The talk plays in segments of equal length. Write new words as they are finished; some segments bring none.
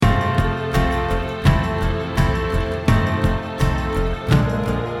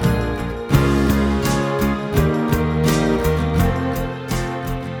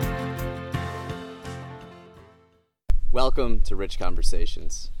to Rich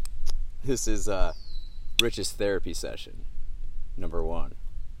Conversations. This is Rich's therapy session, number 1.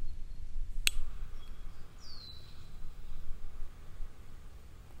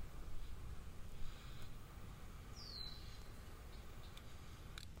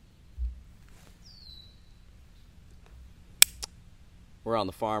 We're on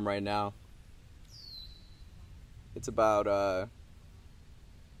the farm right now. It's about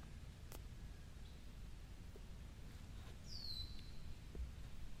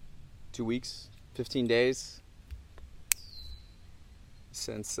 2 weeks, 15 days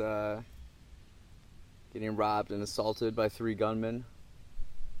since getting robbed and assaulted by 3 gunmen.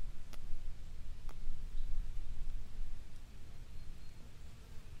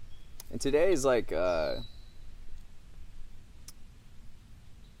 And today is like the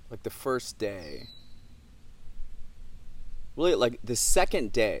first day, really like the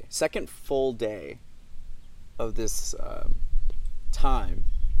second full day of this time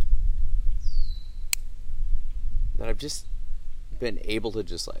that I've just been able to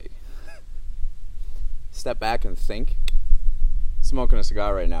just like step back and think. Smoking a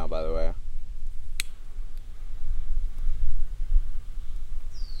cigar right now, by the way.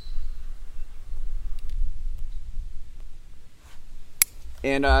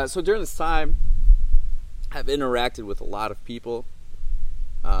 And so during this time, I've interacted with a lot of people.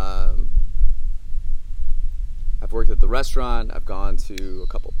 I've worked at the restaurant. I've gone to a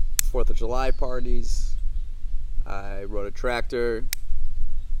couple 4th of July parties. I rode a tractor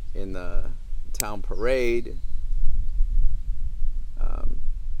in the town parade.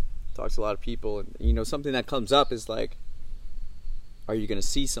 Talked to a lot of people. And, you know, something that comes up is like, are you going to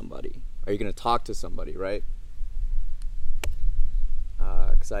see somebody? Are you going to talk to somebody, right?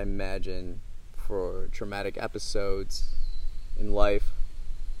 Because I imagine for traumatic episodes in life,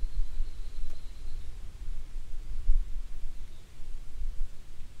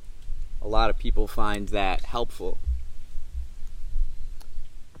 a lot of people find that helpful.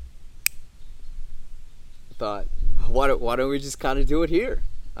 I thought, why don't we just kind of do it here?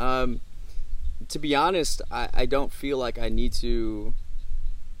 To be honest, I don't feel like I need to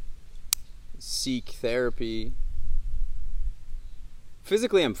seek therapy.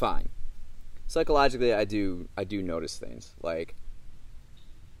 Physically, I'm fine. Psychologically, I do notice things. Like,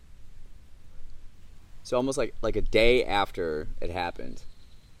 so almost like a day after it happened.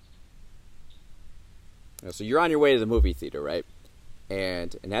 You know, so you're on your way to the movie theater, right?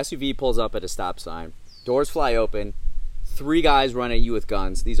 And an SUV pulls up at a stop sign. Doors fly open. 3 guys run at you with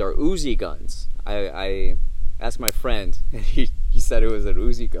guns. These are Uzi guns. I asked my friend, and he said it was an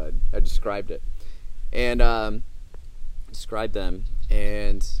Uzi gun. I described it. And described them.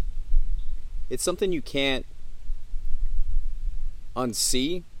 And it's something you can't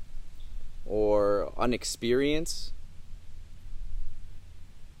unsee or unexperience.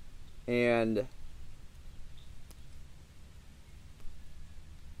 And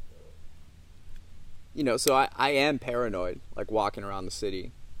you know, so I am paranoid, like walking around the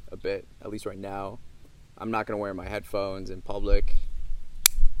city a bit, at least right now. I'm not going to wear my headphones in public.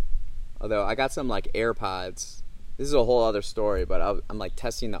 Although I got some like AirPods. This is a whole other story, but I'm like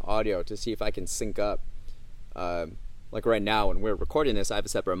testing the audio to see if I can sync up. Like right now when we're recording this, I have a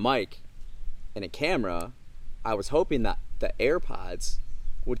separate mic and a camera. I was hoping that the AirPods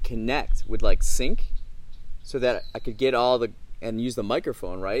would connect, would like sync, so that I could get all the, and use the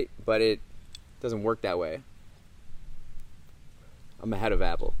microphone, right? But it doesn't work that way. I'm ahead of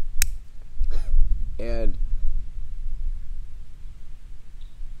Apple. And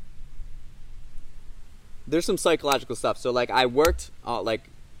there's some psychological stuff. So like I worked like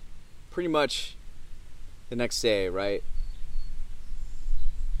pretty much the next day, right?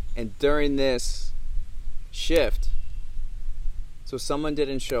 And during this shift, so someone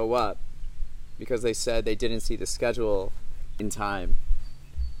didn't show up because they said they didn't see the schedule in time.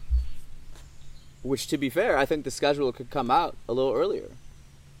 Which, to be fair, I think the schedule could come out a little earlier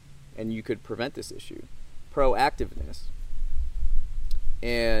and you could prevent this issue. Proactiveness.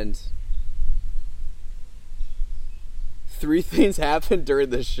 And 3 things happened during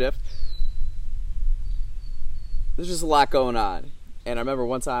this shift. There's just a lot going on. And I remember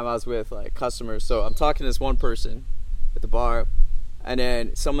one time I was with like customers. So I'm talking to this one person at the bar, and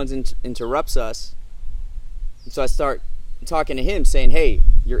then someone interrupts us. And so I start talking to him saying, hey,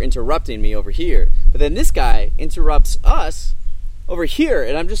 you're interrupting me over here. But then this guy interrupts us over here,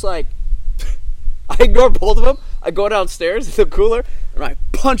 and I'm just like, I ignore both of them. I go downstairs to the cooler and I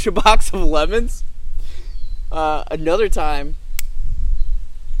punch a box of lemons. Another time,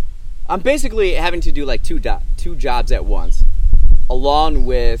 I'm basically having to do like two jobs at once, along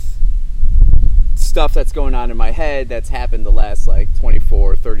with stuff that's going on in my head that's happened the last like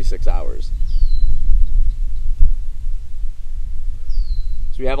 24, 36 hours.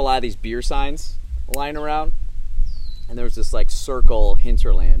 So we have a lot of these beer signs lying around, and there was this like circle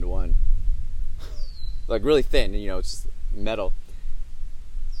hinterland one, like really thin, you know, it's just metal.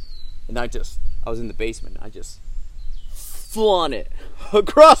 And I was in the basement, I just flung it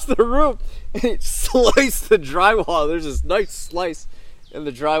across the room, and it sliced the drywall. There's this nice slice in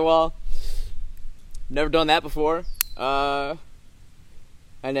the drywall. Never done that before. And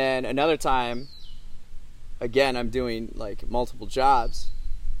then another time, again, I'm doing like multiple jobs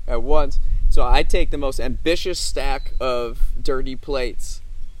at once. So I take the most ambitious stack of dirty plates,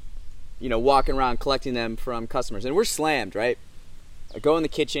 you know, walking around collecting them from customers. And we're slammed, right? I go in the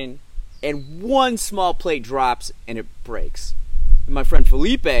kitchen, and one small plate drops and it breaks. And my friend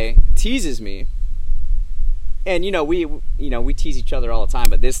Felipe teases me. And we tease each other all the time,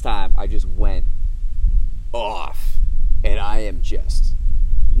 but this time I just went off. And I am just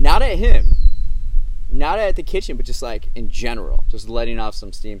not at him, not at the kitchen, but just like in general, just letting off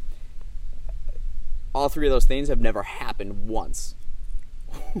some steam. All three of those things have never happened once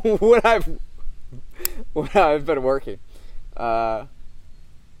when I've been working.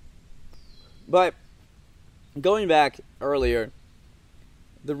 But going back earlier,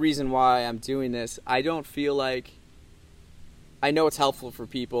 the reason why I'm doing this, I don't feel like, I know it's helpful for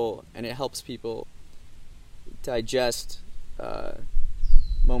people and it helps people digest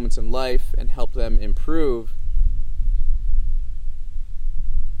moments in life and help them improve.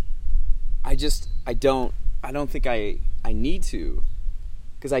 I don't think I need to,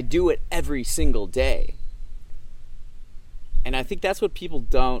 because I do it every single day. And I think that's what people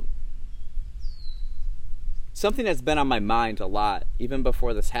don't. Something that's been on my mind a lot, even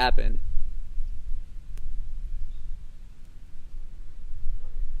before this happened,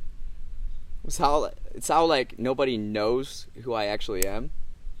 was how like nobody knows who I actually am.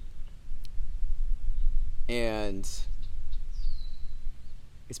 And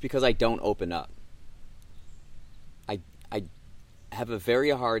it's because I don't open up. I have a very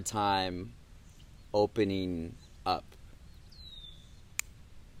hard time opening up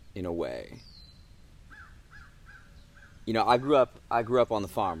in a way. You know, I grew up on the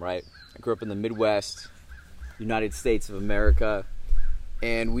farm, right? I grew up in the Midwest, United States of America,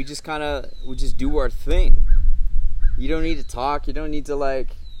 and we just do our thing. You don't need to talk, you don't need to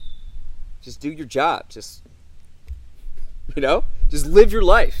just do your job. Just live your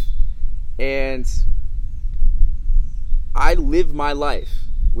life. And I live my life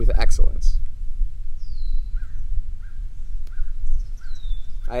with excellence.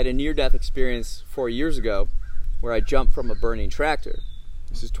 I had a near-death experience 4 years ago where I jumped from a burning tractor.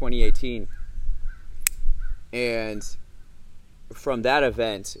 This is 2018. And from that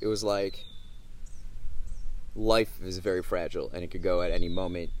event, it was like life is very fragile and it could go at any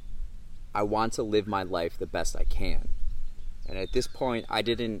moment. I want to live my life the best I can. And at this point, I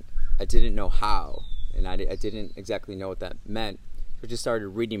didn't know how, and I didn't exactly know what that meant. So I just started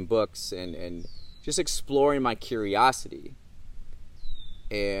reading books and just exploring my curiosity.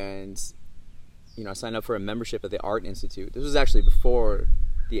 And I signed up for a membership at the Art Institute. This was actually before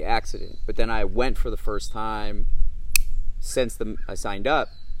the accident, but then I went for the first time since I signed up,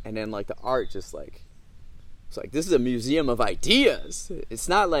 and then the art just it's like, this is a museum of ideas. It's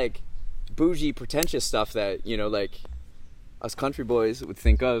not like bougie, pretentious stuff that us country boys would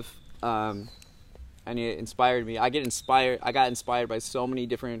think of. And it inspired me. I got inspired by so many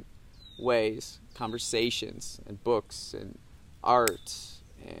different ways: conversations and books and art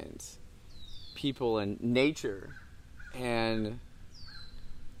and people and nature. And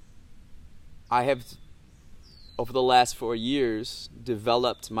I have, over the last 4 years,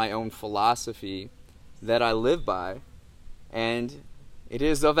 developed my own philosophy that I live by, and it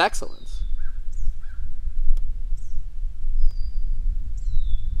is of excellence.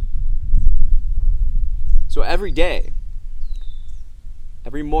 So every day,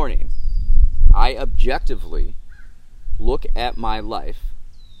 every morning, I objectively look at my life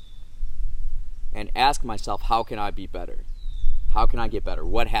and ask myself, how can I be better? How can I get better?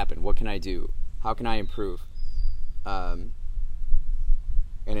 What happened? What can I do? How can I improve? And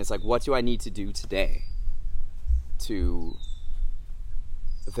it's like, what do I need to do today to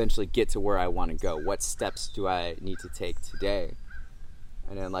eventually get to where I want to go? What steps do I need to take today?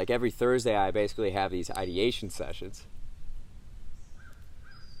 And then every Thursday, I basically have these ideation sessions.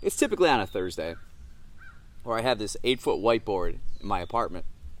 It's typically on a Thursday, where I have this 8-foot whiteboard in my apartment,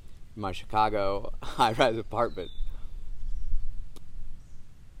 in my Chicago high-rise apartment.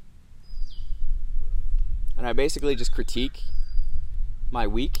 And I basically just critique my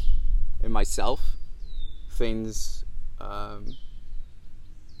week and myself things that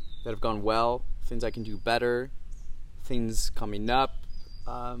have gone well, things I can do better, things coming up,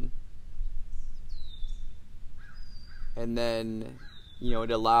 and then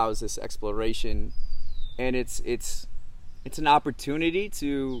it allows this exploration, and it's an opportunity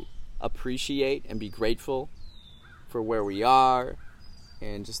to appreciate and be grateful for where we are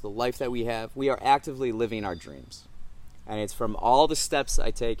and just the life that we have. We are actively living our dreams, and it's from all the steps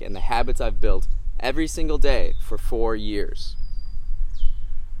I take and the habits I've built every single day for 4 years.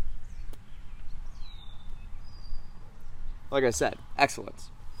 Like I said,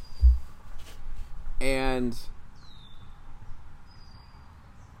 excellence. And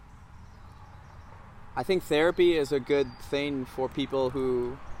I think therapy is a good thing for people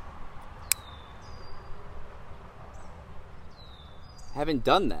who haven't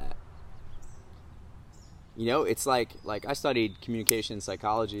done that. It's like I studied communication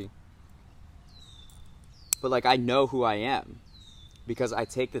psychology, but I know who I am because I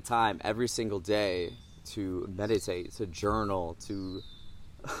take the time every single day to meditate, to journal, to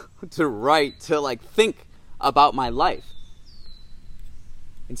write, to think about my life.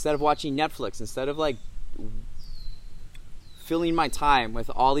 Instead of watching Netflix, instead of filling my time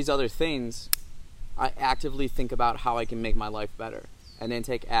with all these other things, I actively think about how I can make my life better and then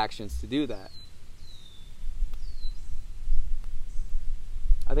take actions to do that.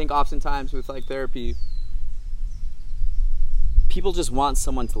 I think oftentimes with therapy, people just want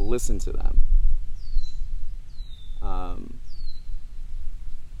someone to listen to them.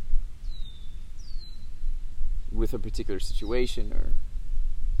 With a particular situation, or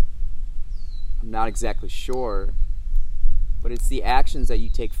I'm not exactly sure, but it's the actions that you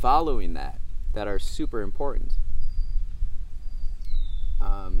take following that are super important.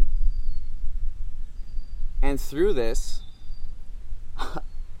 And through this,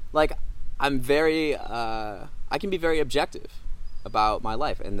 I'm very, I can be very objective about my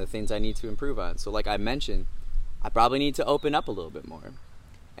life and the things I need to improve on. So I mentioned, I probably need to open up a little bit more.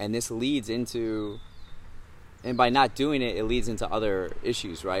 And this leads into, and by not doing it, it leads into other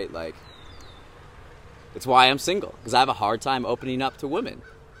issues, right? It's why I'm single, because I have a hard time opening up to women.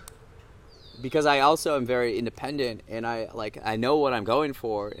 Because I also am very independent, and I know what I'm going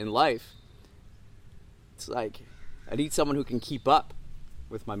for in life. It's I need someone who can keep up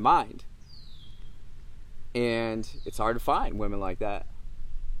with my mind. And it's hard to find women like that.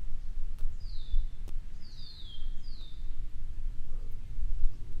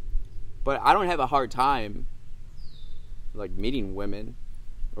 But I don't have a hard time meeting women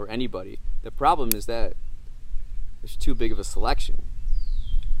or anybody. The problem is that there's too big of a selection.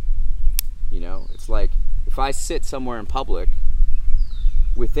 It's if I sit somewhere in public,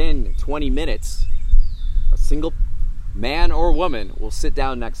 within 20 minutes, a single man or woman will sit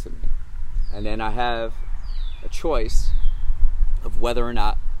down next to me. And then I have a choice of whether or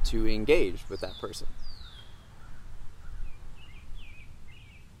not to engage with that person.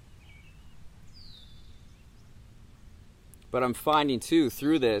 But I'm finding too,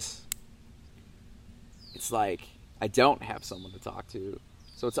 through this, it's I don't have someone to talk to.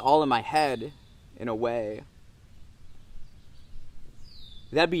 So it's all in my head, in a way.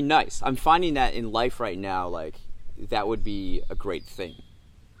 That'd be nice. I'm finding that in life right now, that would be a great thing.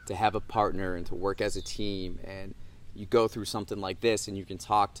 To have a partner and to work as a team, and you go through something like this and you can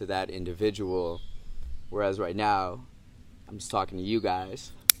talk to that individual. Whereas right now, I'm just talking to you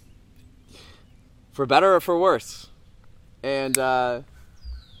guys. For better or for worse. And, and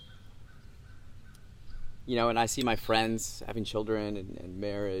I see my friends having children and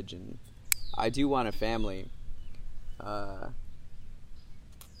marriage, and I do want a family.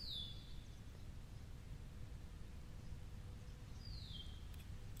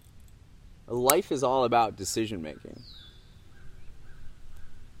 Life is all about decision making.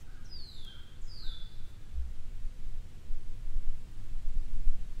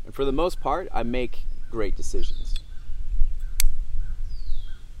 And for the most part, I make great decisions.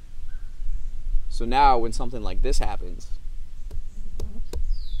 So now when something like this happens,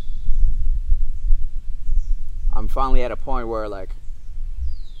 I'm finally at a point where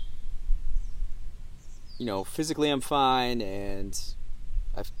physically I'm fine, and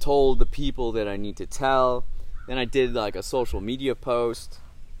I've told the people that I need to tell. Then I did a social media post.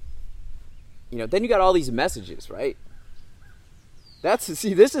 Then you got all these messages, right? This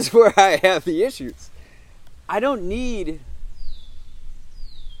is where I have the issues.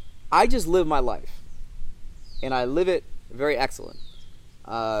 I just live my life. And I live it very excellent.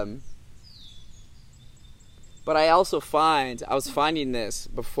 But I also I was finding this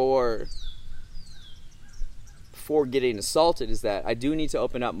before getting assaulted, is that I do need to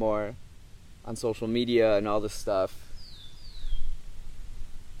open up more. on social media and all this stuff.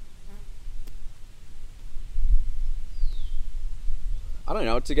 I don't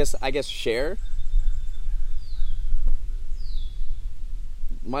know, I guess share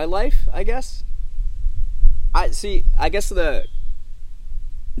my life, I guess. I guess the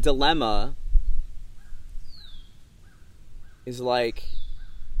dilemma is like,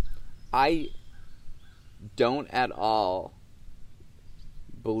 I don't at all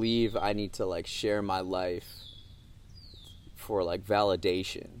believe I need to like share my life for like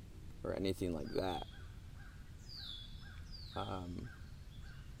validation or anything like that.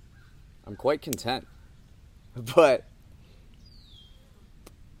 I'm quite content, but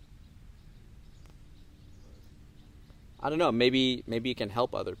I don't know, maybe it can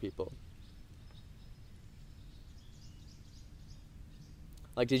help other people.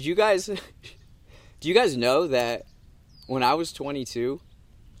 Like, do you guys know that when I was 22,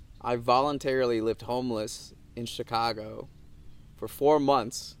 I voluntarily lived homeless in Chicago for 4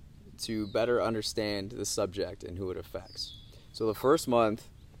 months to better understand the subject and who it affects? So the first month,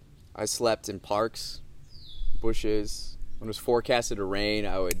 I slept in parks, bushes. When it was forecasted to rain,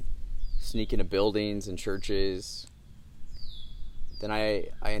 I would sneak into buildings and churches. Then I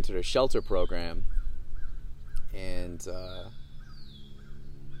entered a shelter program, and it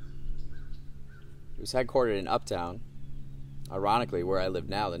was headquartered in Uptown. Ironically, where I live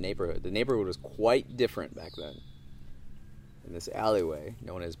now, the neighborhood was quite different back then. In this alleyway,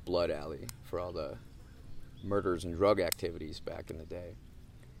 known as Blood Alley, for all the murders and drug activities back in the day.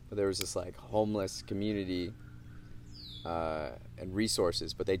 But there was this like homeless community and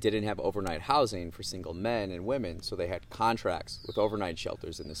resources, but they didn't have overnight housing for single men and women, so they had contracts with overnight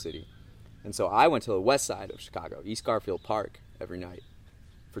shelters in the city. And so I went to the west side of Chicago, East Garfield Park, every night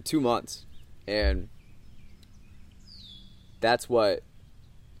for 2 months. And that's what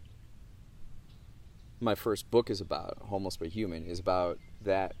my first book is about, Homeless But Human, is about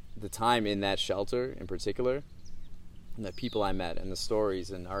that, the time in that shelter in particular, and the people I met, and the stories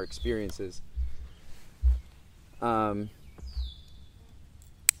and our experiences. But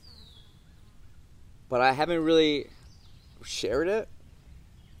I haven't really shared it.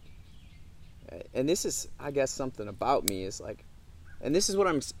 And this is, I guess, something about me is like, and this is what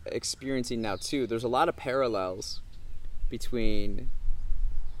I'm experiencing now too. There's a lot of parallels between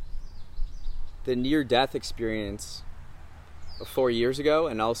the near-death experience of 4 years ago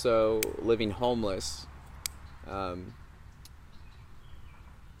and also living homeless back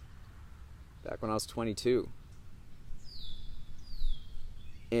when I was 22.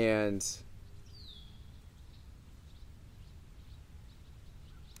 And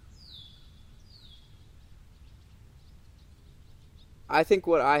I think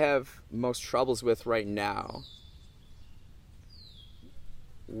what I have most troubles with right now,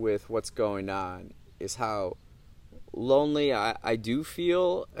 with what's going on, is how lonely I do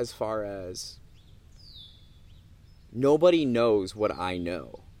feel, as far as nobody knows what I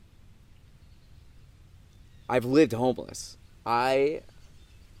know. I've lived homeless. I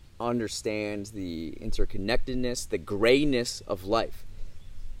understand the interconnectedness, the grayness of life.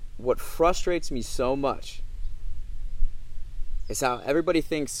 What frustrates me so much is how everybody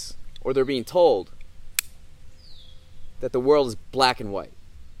thinks, or they're being told, that the world is black and white.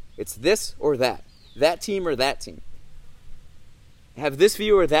 It's this or that team or that team. Have this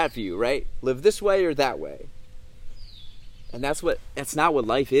view or that view, right? Live this way or that way. And that's not what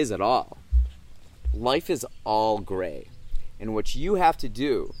life is at all. Life is all gray. And what you have to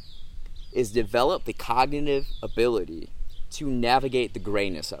do is develop the cognitive ability to navigate the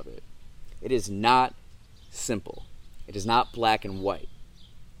grayness of it. It is not simple. It is not black and white.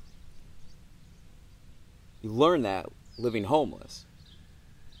 You learn that living homeless.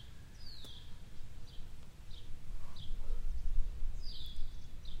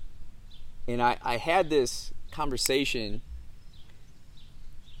 And I had this conversation.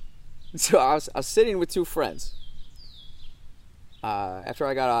 So I was sitting with two friends after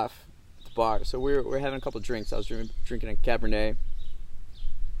I got off the bar. So we were having a couple drinks. I was drinking a Cabernet.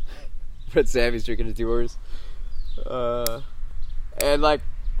 Fred Sammy's drinking a Dewar's. And like,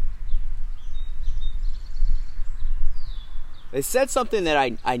 they said something that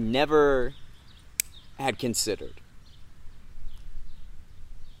I never had considered.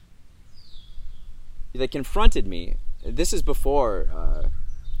 They confronted me. This is before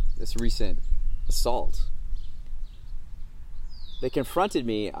this recent assault. They confronted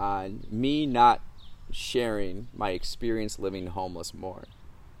me on me not sharing my experience living homeless more.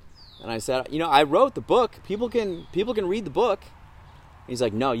 And I said, I wrote the book. People can read the book. And he's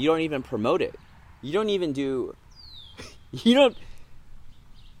like, no, you don't even promote it. You don't even do. You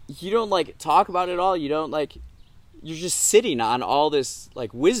you don't like talk about it all. You don't like, you're just sitting on all this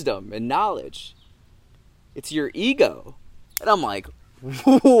like wisdom and knowledge. It's your ego. And I'm like,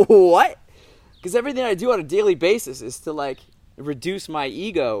 what? Because everything I do on a daily basis is to like reduce my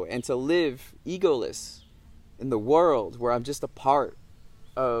ego and to live egoless in the world where I'm just a part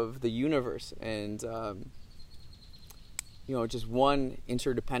of the universe and, just one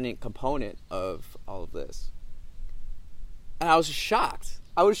interdependent component of all of this. And I was shocked.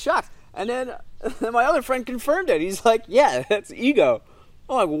 And then my other friend confirmed it. He's like, yeah, that's ego.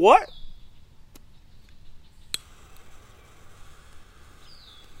 I'm like, what?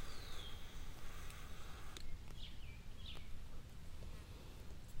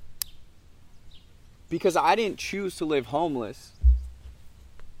 Because I didn't choose to live homeless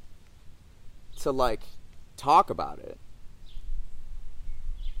to like talk about it.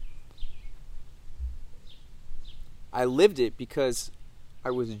 I lived it because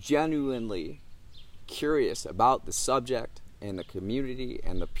I was genuinely curious about the subject and the community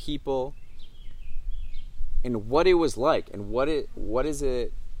and the people and what it was like and what is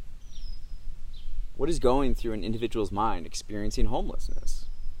going through an individual's mind experiencing homelessness.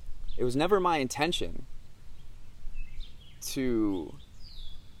 It was never my intention to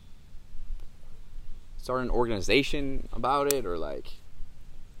start an organization about it or like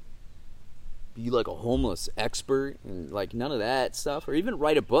be like a homeless expert and like none of that stuff, or even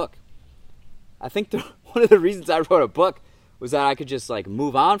write a book. I think one of the reasons I wrote a book was that I could just like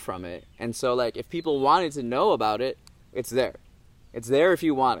move on from it. And so like if people wanted to know about it, it's there. It's there if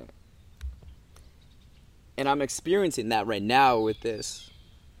you want it. And I'm experiencing that right now with this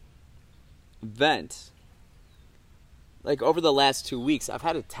event. Like over the last 2 weeks, I've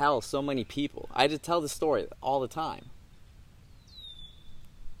had to tell so many people. I had to tell the story all the time.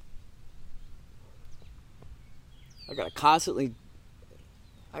 I gotta constantly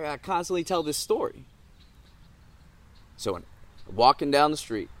tell this story. So when I'm walking down the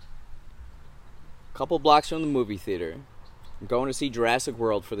street, a couple blocks from the movie theater, I'm going to see Jurassic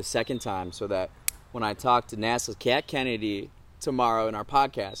World for the second time so that when I talk to NASA's Kat Kennedy tomorrow in our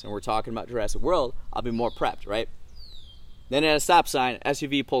podcast and we're talking about Jurassic World, I'll be more prepped, right? Then at a stop sign,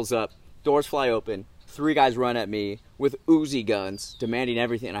 SUV pulls up, doors fly open, 3 guys run at me with Uzi guns, demanding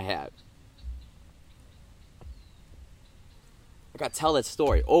everything I had. I gotta tell that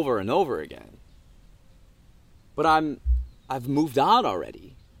story over and over again. But I've moved on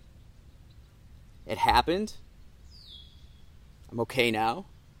already. It happened. I'm okay now,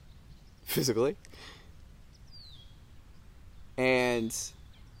 physically. And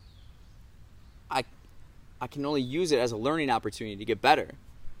I can only use it as a learning opportunity to get better.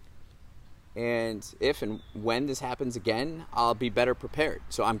 And if and when this happens again, I'll be better prepared.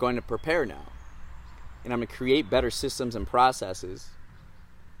 So I'm going to prepare now. And I'm going to create better systems and processes.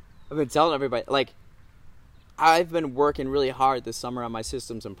 I've been telling everybody, like, I've been working really hard this summer on my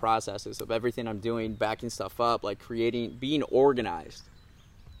systems and processes of everything I'm doing, backing stuff up, like creating, being organized.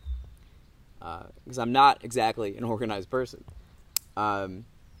 Because I'm not exactly an organized person. But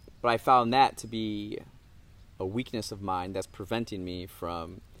I found that to be a weakness of mine that's preventing me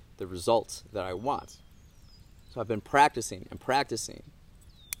from the results that I want. So I've been practicing and practicing.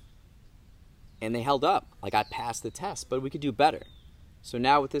 And they held up. Like, I passed the test, but we could do better. So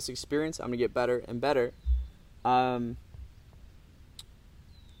now with this experience, I'm going to get better and better. But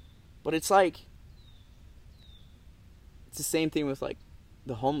it's like, it's the same thing with like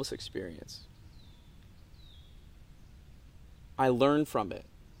the homeless experience. I learned from it.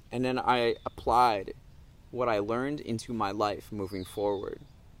 And then I applied what I learned into my life moving forward.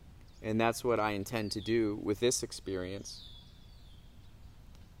 And that's what I intend to do with this experience.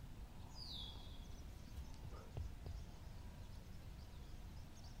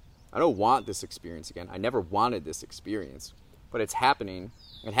 I don't want this experience again. I never wanted this experience. But it's happening.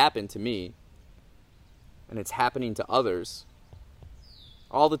 It happened to me. And it's happening to others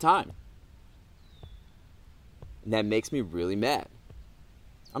all the time. And that makes me really mad.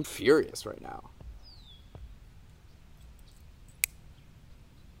 I'm furious right now.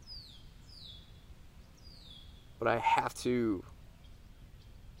 But I have to,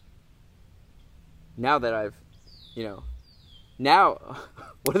 now that I've, now,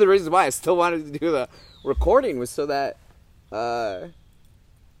 one of the reasons why I still wanted to do the recording was so that I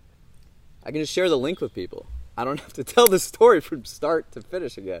can just share the link with people. I don't have to tell the story from start to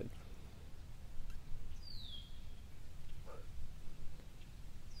finish again.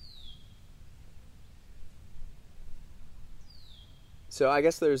 So I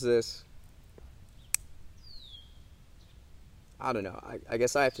guess there's this, I don't know, I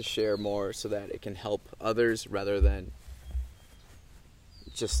guess I have to share more so that it can help others rather than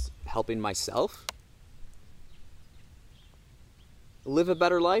just helping myself live a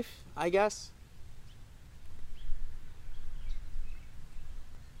better life, I guess.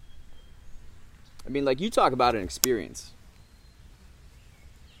 I mean, like, you talk about an experience.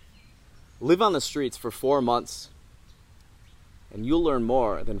 Live on the streets for 4 months, and you'll learn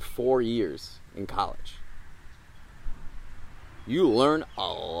more than 4 years in college. You learn a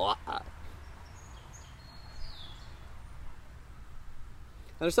lot. And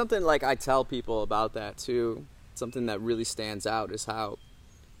there's something like I tell people about that too. Something that really stands out is how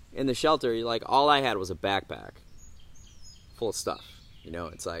in the shelter, like, all I had was a backpack full of stuff. You know,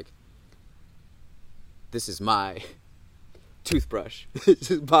 it's like, this is my toothbrush. This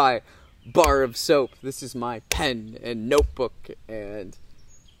is my bar of soap. This is my pen and notebook and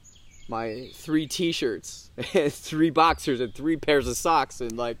my 3 t-shirts and 3 boxers and 3 pairs of socks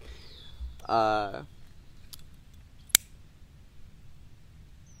and like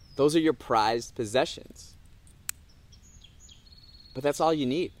those are your prized possessions. But that's all you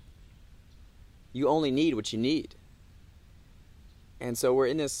need. You only need what you need. And so we're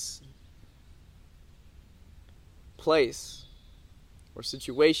in this place or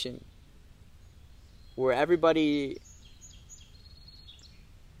situation where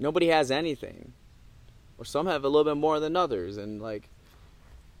nobody has anything, or some have a little bit more than others, and like,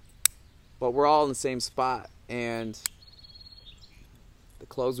 but we're all in the same spot, and the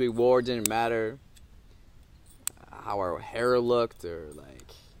clothes we wore didn't matter, how our hair looked, or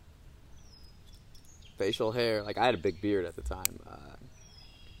like facial hair. Like, I had a big beard at the time.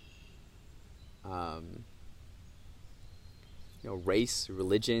 Race,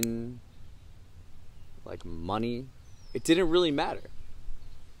 religion, like money, it didn't really matter.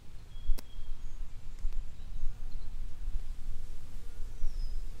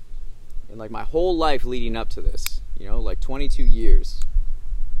 And like my whole life leading up to this, like 22 years,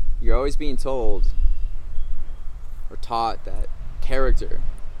 you're always being told or taught that character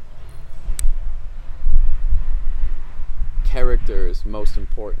is most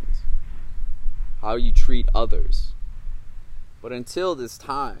important. How you treat others. But until this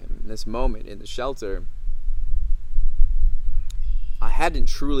time, this moment in the shelter, I hadn't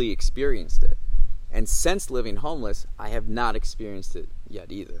truly experienced it. And since living homeless, I have not experienced it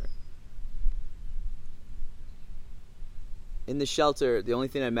yet either. In the shelter, the only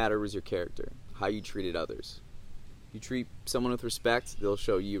thing that mattered was your character, how you treated others. You treat someone with respect, they'll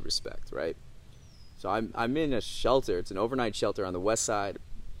show you respect, right? So I'm in a shelter. It's an overnight shelter on the west side.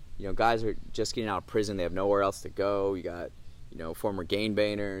 Guys are just getting out of prison. They have nowhere else to go. You got, former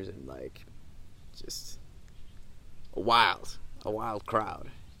gangbangers and like just a wild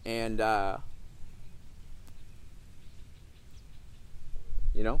crowd. And,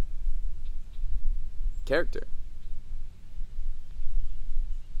 character.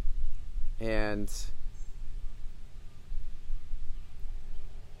 And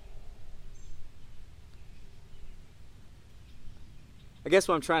I guess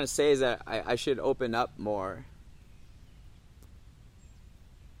what I'm trying to say is that I should open up more.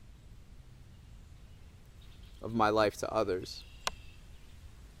 Of my life to others.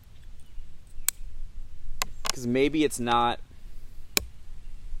 Because maybe it's not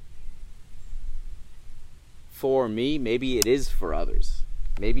for me, maybe it is for others.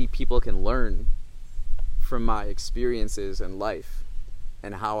 Maybe people can learn from my experiences in life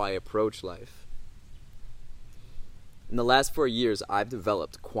and how I approach life. In the last 4 years, I've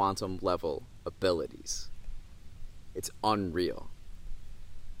developed quantum level abilities. It's unreal.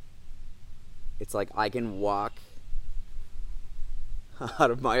 It's like I can walk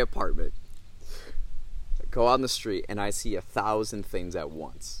out of my apartment, go out on the street, and I see 1,000 things at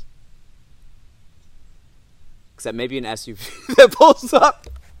once. Except maybe an SUV that pulls up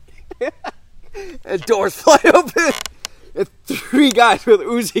and doors fly open and 3 guys with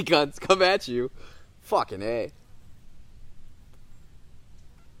Uzi guns come at you. Fucking A.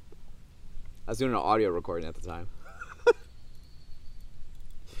 I was doing an audio recording at the time.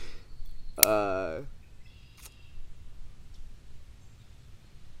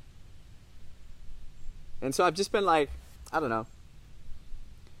 And so I've just been like, I don't know.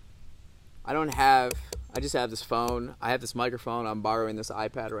 I just have this phone. I have this microphone. I'm borrowing this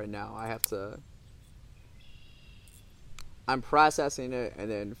iPad right now. I'm processing it and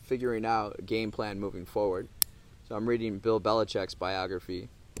then figuring out a game plan moving forward. So I'm reading Bill Belichick's biography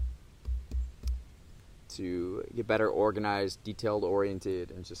to get better organized, detailed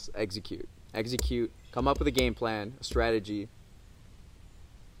oriented, and just execute, come up with a game plan, a strategy,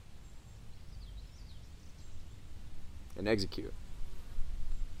 and execute.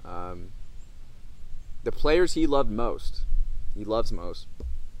 The players he loved most he loves most,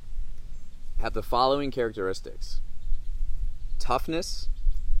 have the following characteristics: toughness,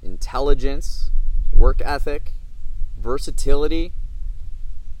 intelligence, work ethic, versatility,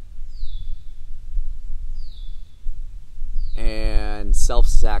 and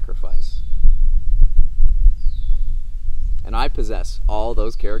self-sacrifice. And I possess all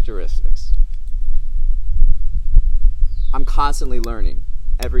those characteristics. I'm constantly learning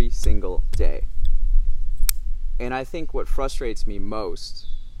every single day. And I think what frustrates me most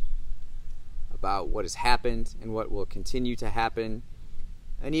about what has happened and what will continue to happen,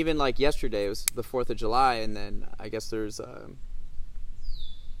 and even like yesterday, it was the 4th of July, and then I guess there's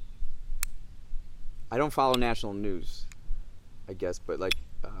I don't follow national news, I guess, but like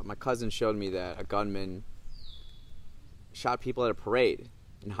my cousin showed me that a gunman shot people at a parade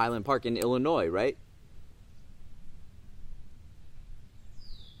in Highland Park in Illinois, right?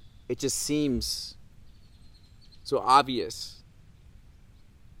 It just seems so obvious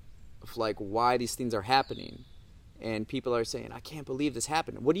of like why these things are happening, and people are saying, I can't believe this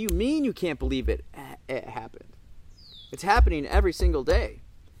happened. What do you mean you can't believe it happened? It's happening every single day,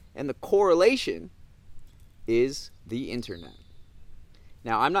 and the correlation is the internet.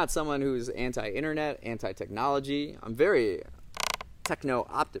 Now, I'm not someone who's anti-internet, anti-technology. I'm very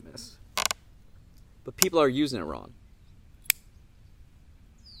techno-optimist, but people are using it wrong.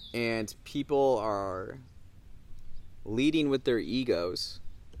 And people are leading with their egos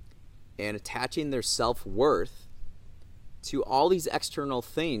and attaching their self-worth to all these external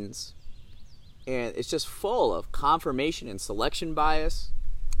things. And it's just full of confirmation and selection bias.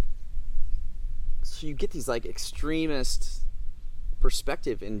 So you get these like extremist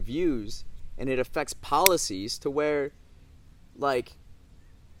perspective and views, and it affects policies to where like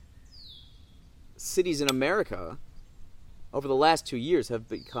cities in America over the last 2 years have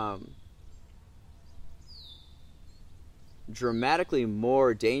become dramatically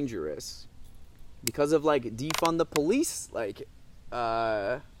more dangerous because of like defund the police like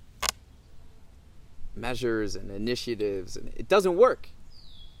measures and initiatives, and it doesn't work.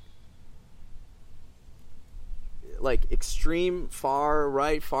 Like extreme far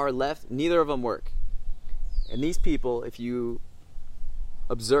right, far left, neither of them work. And these people, if you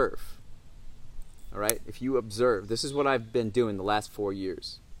observe, all right, if you observe, this is what I've been doing the last 4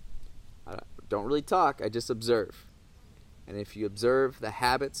 years. I don't really talk, I just observe. And if you observe the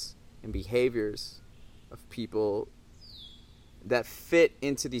habits and behaviors of people that fit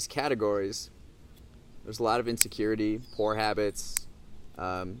into these categories, there's a lot of insecurity, poor habits.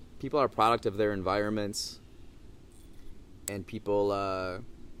 People are a product of their environments, and people are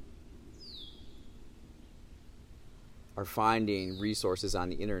finding resources on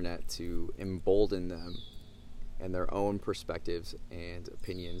the internet to embolden them and their own perspectives and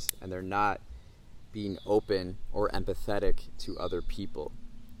opinions, and they're not being open or empathetic to other people.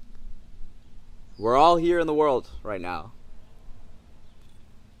 We're all here in the world right now.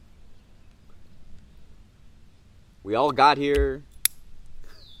 We all got here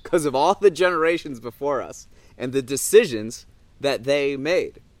because of all the generations before us and the decisions that they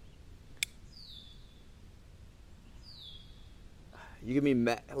made. You can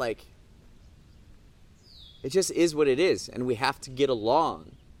be like, it just is what it is, and we have to get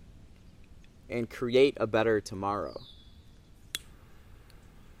along and create a better tomorrow.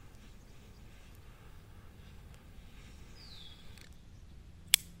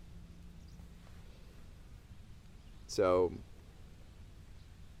 So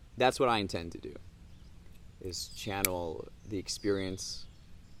that's what I intend to do, is channel the experience,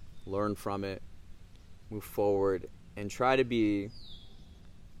 learn from it, move forward, and try to be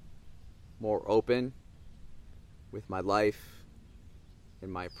more open with my life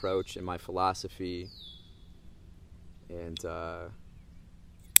and my approach and my philosophy, and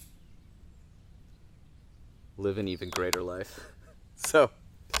live an even greater life. So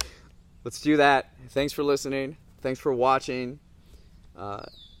let's do that. Thanks for listening. Thanks for watching.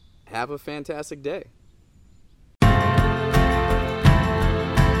 Have a fantastic day.